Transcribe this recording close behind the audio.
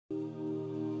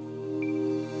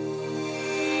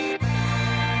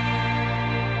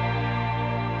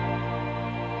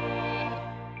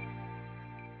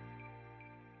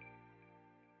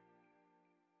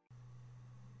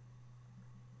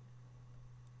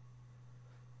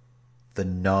The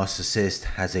narcissist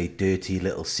has a dirty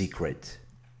little secret.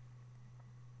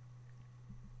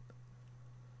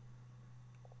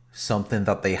 Something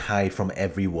that they hide from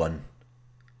everyone.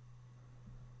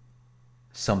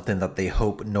 Something that they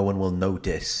hope no one will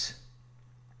notice.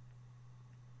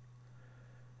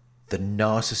 The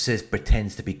narcissist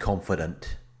pretends to be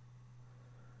confident.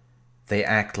 They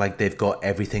act like they've got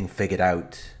everything figured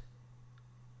out.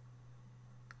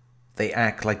 They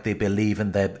act like they believe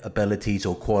in their abilities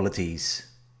or qualities,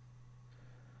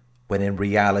 when in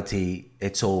reality,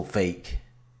 it's all fake.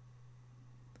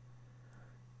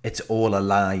 It's all a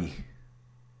lie.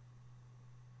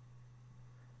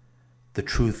 The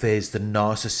truth is, the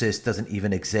narcissist doesn't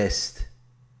even exist.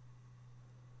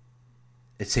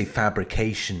 It's a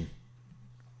fabrication.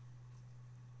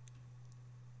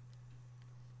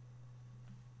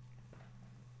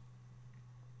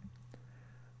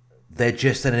 They're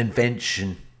just an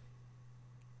invention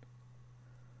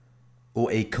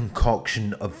or a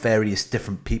concoction of various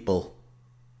different people.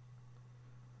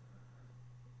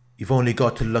 You've only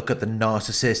got to look at the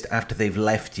narcissist after they've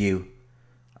left you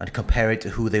and compare it to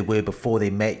who they were before they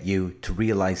met you to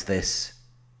realize this.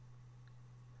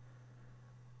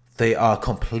 They are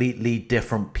completely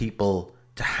different people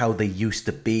to how they used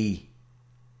to be.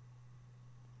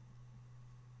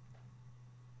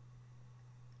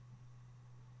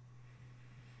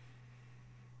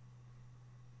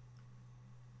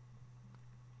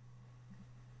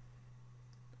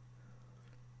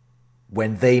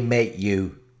 When they met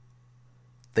you,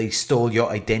 they stole your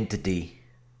identity.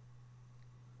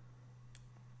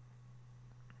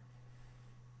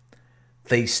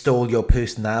 They stole your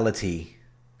personality.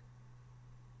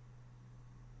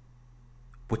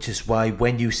 Which is why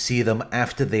when you see them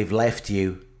after they've left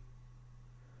you,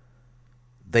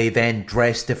 they then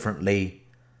dress differently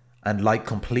and like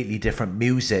completely different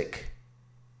music.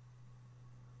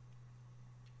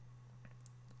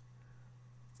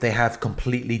 They have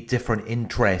completely different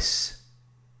interests.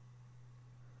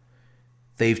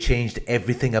 They've changed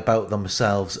everything about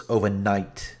themselves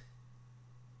overnight.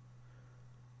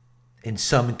 In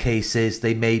some cases,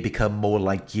 they may become more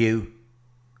like you,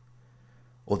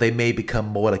 or they may become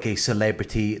more like a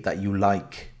celebrity that you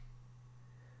like,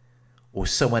 or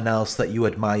someone else that you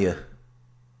admire.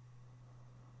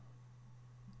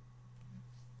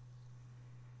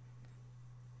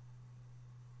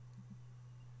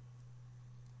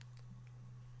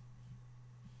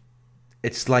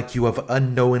 It's like you have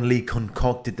unknowingly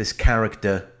concocted this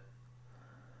character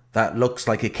that looks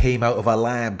like it came out of a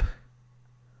lab.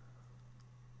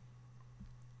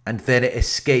 And then it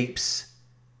escapes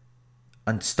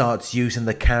and starts using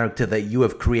the character that you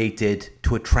have created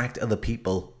to attract other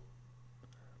people.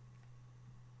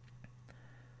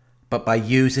 But by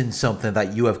using something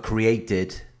that you have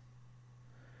created,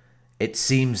 it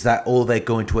seems that all they're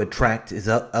going to attract is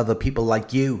other people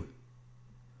like you.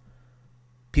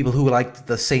 People who like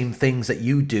the same things that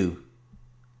you do.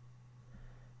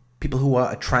 People who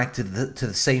are attracted to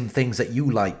the same things that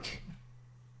you like.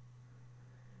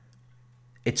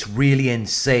 It's really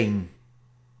insane.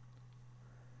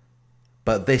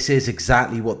 But this is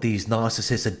exactly what these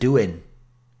narcissists are doing.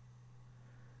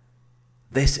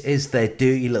 This is their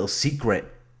dirty little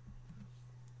secret.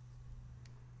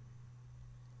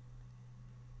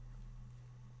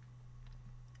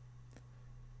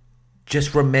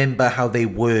 Just remember how they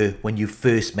were when you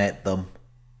first met them.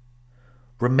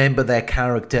 Remember their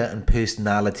character and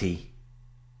personality.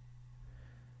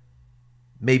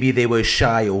 Maybe they were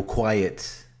shy or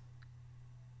quiet.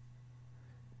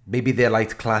 Maybe they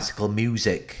liked classical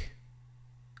music.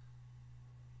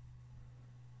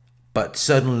 But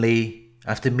suddenly,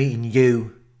 after meeting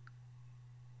you,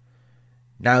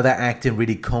 now they're acting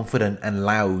really confident and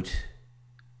loud.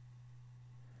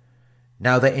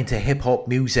 Now they're into hip-hop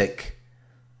music.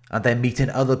 And they're meeting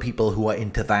other people who are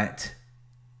into that.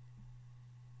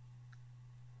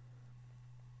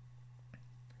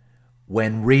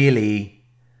 When really,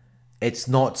 it's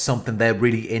not something they're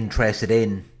really interested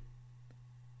in.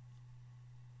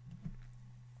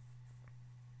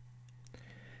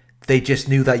 They just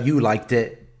knew that you liked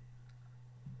it.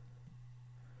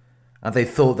 And they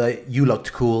thought that you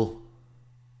looked cool.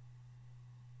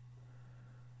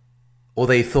 Or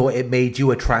they thought it made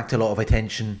you attract a lot of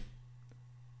attention.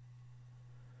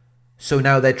 So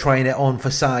now they're trying it on for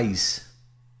size.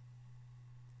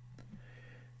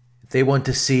 They want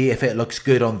to see if it looks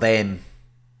good on them.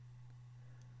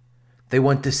 They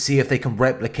want to see if they can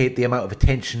replicate the amount of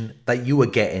attention that you are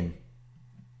getting.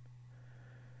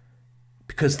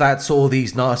 Because that's all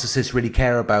these narcissists really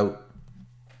care about.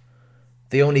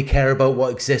 They only care about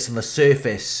what exists on the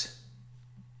surface.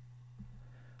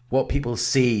 What people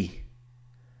see.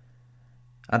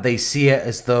 And they see it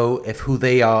as though if who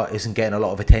they are isn't getting a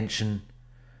lot of attention,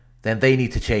 then they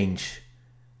need to change.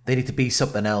 They need to be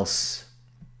something else.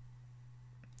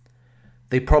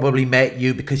 They probably met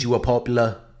you because you were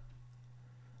popular.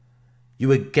 You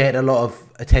would get a lot of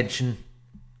attention.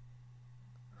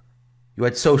 You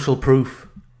had social proof.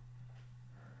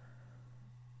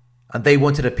 And they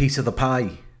wanted a piece of the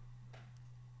pie.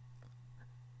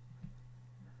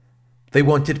 They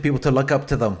wanted people to look up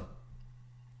to them.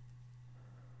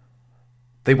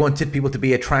 They wanted people to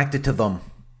be attracted to them.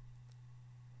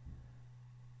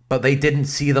 But they didn't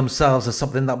see themselves as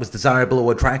something that was desirable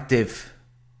or attractive.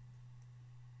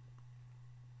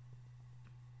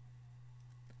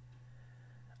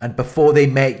 And before they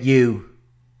met you,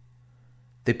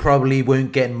 they probably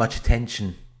weren't getting much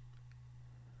attention.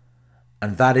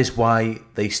 And that is why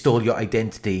they stole your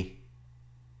identity.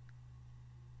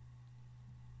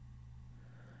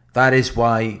 That is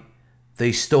why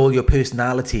they stole your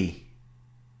personality.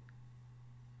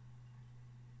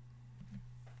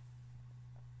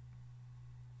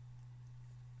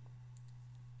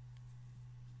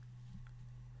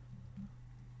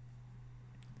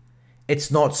 It's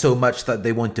not so much that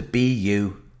they want to be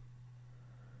you.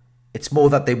 It's more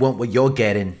that they want what you're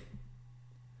getting.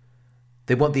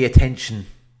 They want the attention.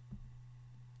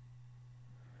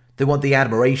 They want the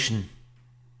admiration.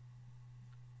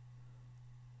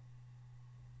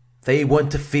 They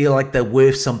want to feel like they're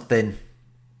worth something.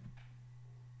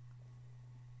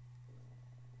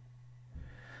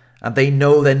 And they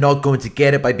know they're not going to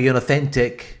get it by being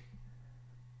authentic.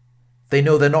 They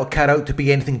know they're not cut out to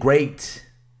be anything great.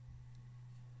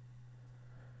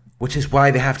 Which is why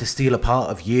they have to steal a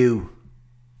part of you.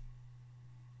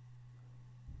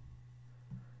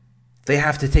 They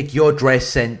have to take your dress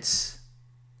sense,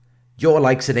 your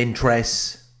likes and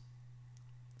interests,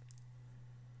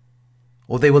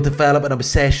 or they will develop an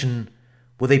obsession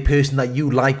with a person that you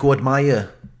like or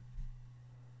admire.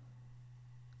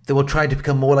 They will try to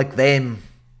become more like them.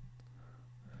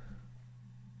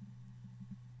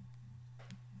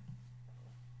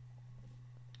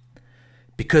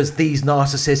 Because these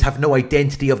narcissists have no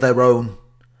identity of their own.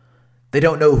 They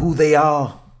don't know who they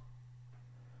are.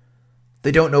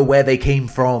 They don't know where they came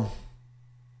from.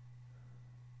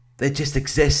 They're just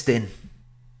existing.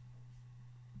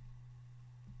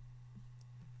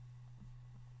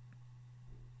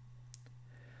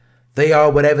 They are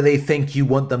whatever they think you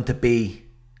want them to be.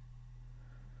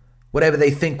 Whatever they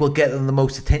think will get them the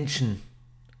most attention.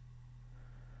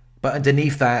 But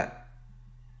underneath that,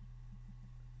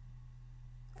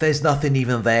 there's nothing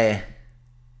even there.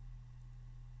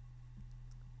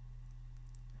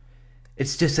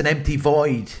 It's just an empty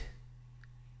void.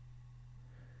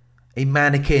 A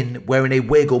mannequin wearing a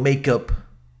wig or makeup.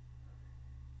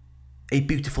 A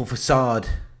beautiful facade.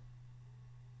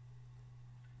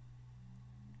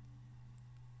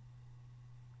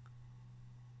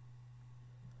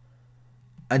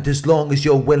 And as long as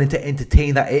you're willing to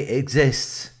entertain that it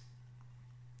exists,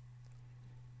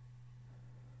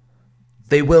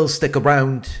 they will stick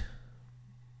around.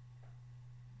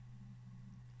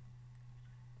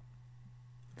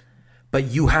 But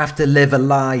you have to live a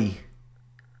lie.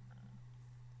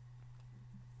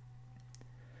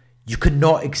 You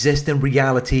cannot exist in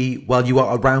reality while you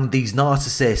are around these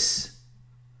narcissists.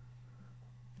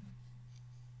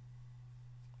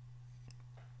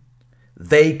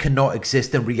 They cannot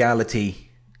exist in reality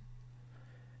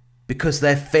because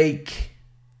they're fake.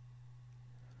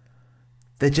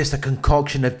 They're just a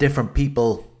concoction of different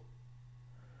people.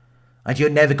 And you're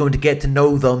never going to get to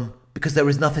know them because there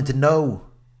is nothing to know.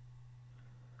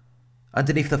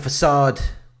 Underneath the facade,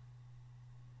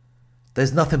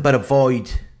 there's nothing but a void.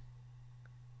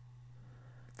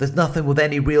 There's nothing with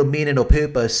any real meaning or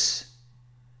purpose.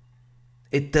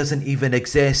 It doesn't even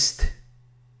exist.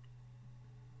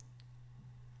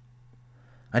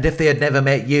 And if they had never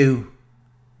met you,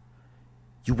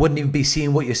 you wouldn't even be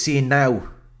seeing what you're seeing now.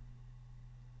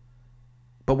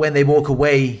 But when they walk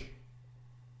away,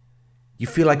 you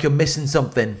feel like you're missing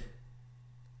something.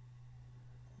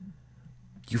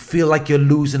 You feel like you're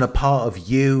losing a part of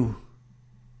you.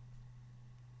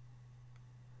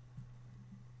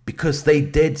 Because they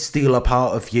did steal a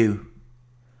part of you.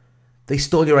 They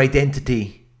stole your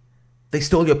identity. They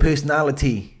stole your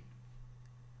personality.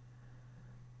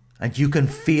 And you can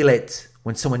feel it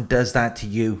when someone does that to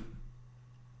you.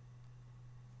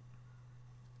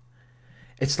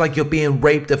 It's like you're being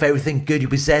raped of everything good you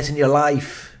possess in your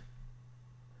life.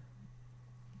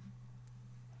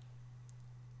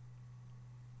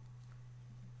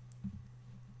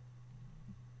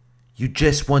 You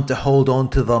just want to hold on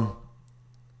to them.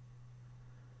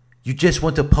 You just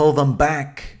want to pull them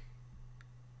back.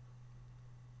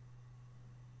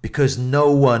 Because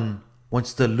no one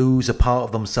wants to lose a part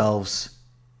of themselves.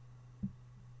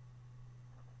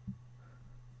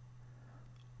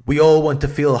 We all want to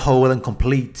feel whole and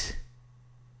complete.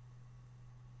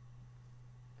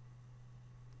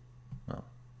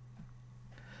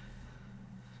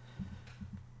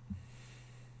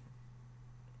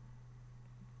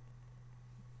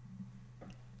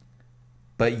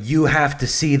 But you have to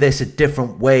see this a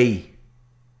different way.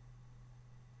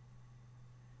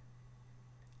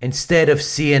 Instead of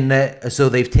seeing it as though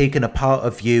they've taken a part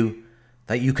of you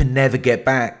that you can never get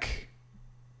back.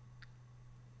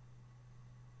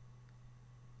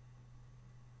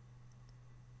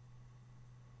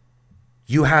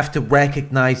 You have to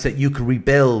recognize that you can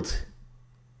rebuild.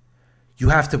 You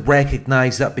have to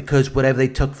recognize that because whatever they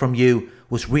took from you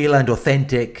was real and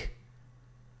authentic,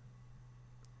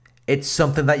 it's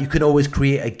something that you can always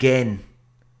create again.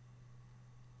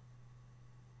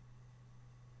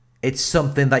 It's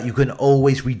something that you can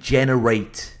always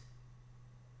regenerate.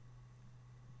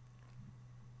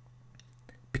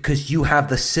 Because you have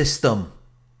the system.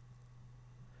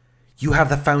 You have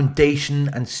the foundation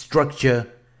and structure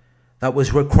that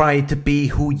was required to be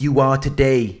who you are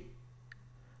today.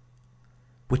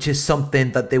 Which is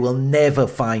something that they will never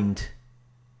find.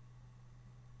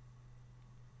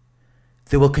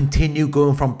 They will continue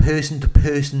going from person to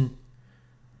person,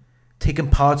 taking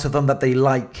parts of them that they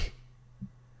like,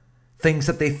 things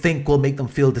that they think will make them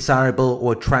feel desirable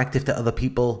or attractive to other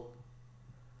people,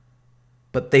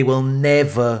 but they will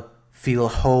never feel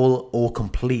whole or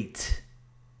complete.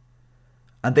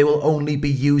 And they will only be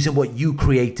using what you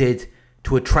created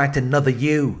to attract another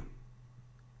you.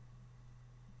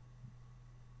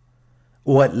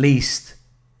 Or at least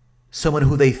someone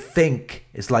who they think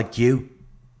is like you.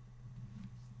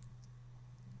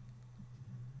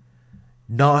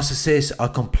 Narcissists are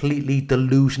completely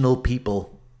delusional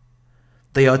people.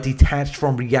 They are detached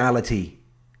from reality.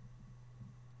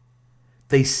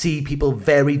 They see people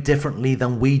very differently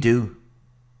than we do.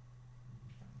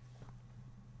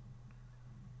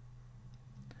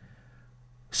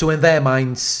 So in their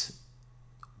minds,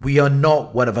 we are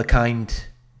not one of a kind.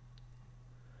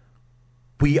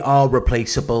 We are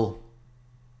replaceable.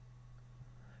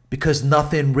 Because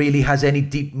nothing really has any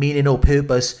deep meaning or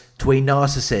purpose to a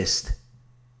narcissist.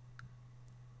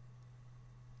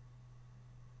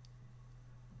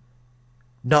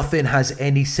 Nothing has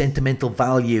any sentimental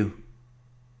value.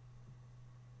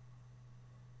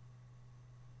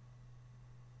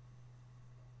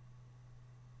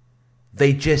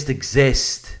 They just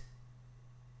exist.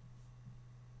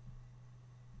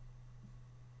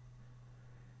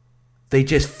 They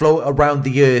just float around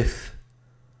the earth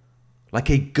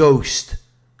like a ghost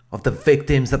of the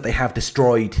victims that they have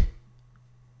destroyed.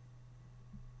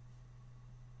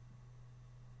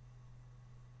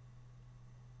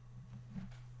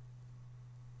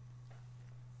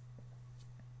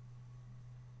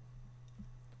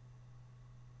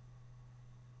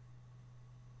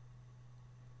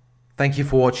 Thank you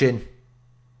for watching.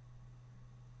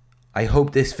 I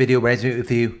hope this video resonated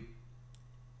with you.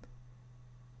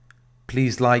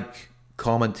 Please like,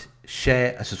 comment,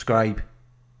 share and subscribe.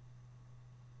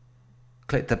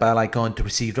 Click the bell icon to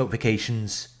receive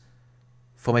notifications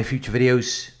for my future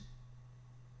videos.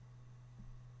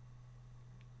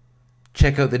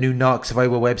 Check out the new Narc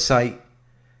Survivor website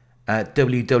at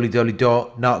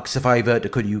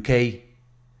www.narcsurvivor.co.uk,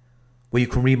 where you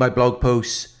can read my blog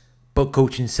posts, book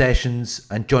coaching sessions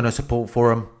and join our support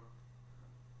forum.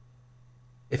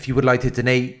 If you would like to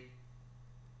donate,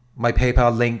 my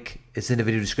PayPal link is in the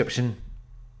video description.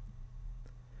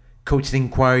 Coaching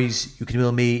inquiries, you can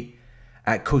email me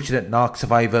at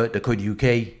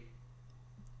coaching@narcsurvivor.co.uk.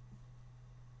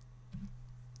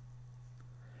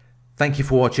 Thank you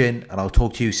for watching and I'll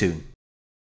talk to you soon.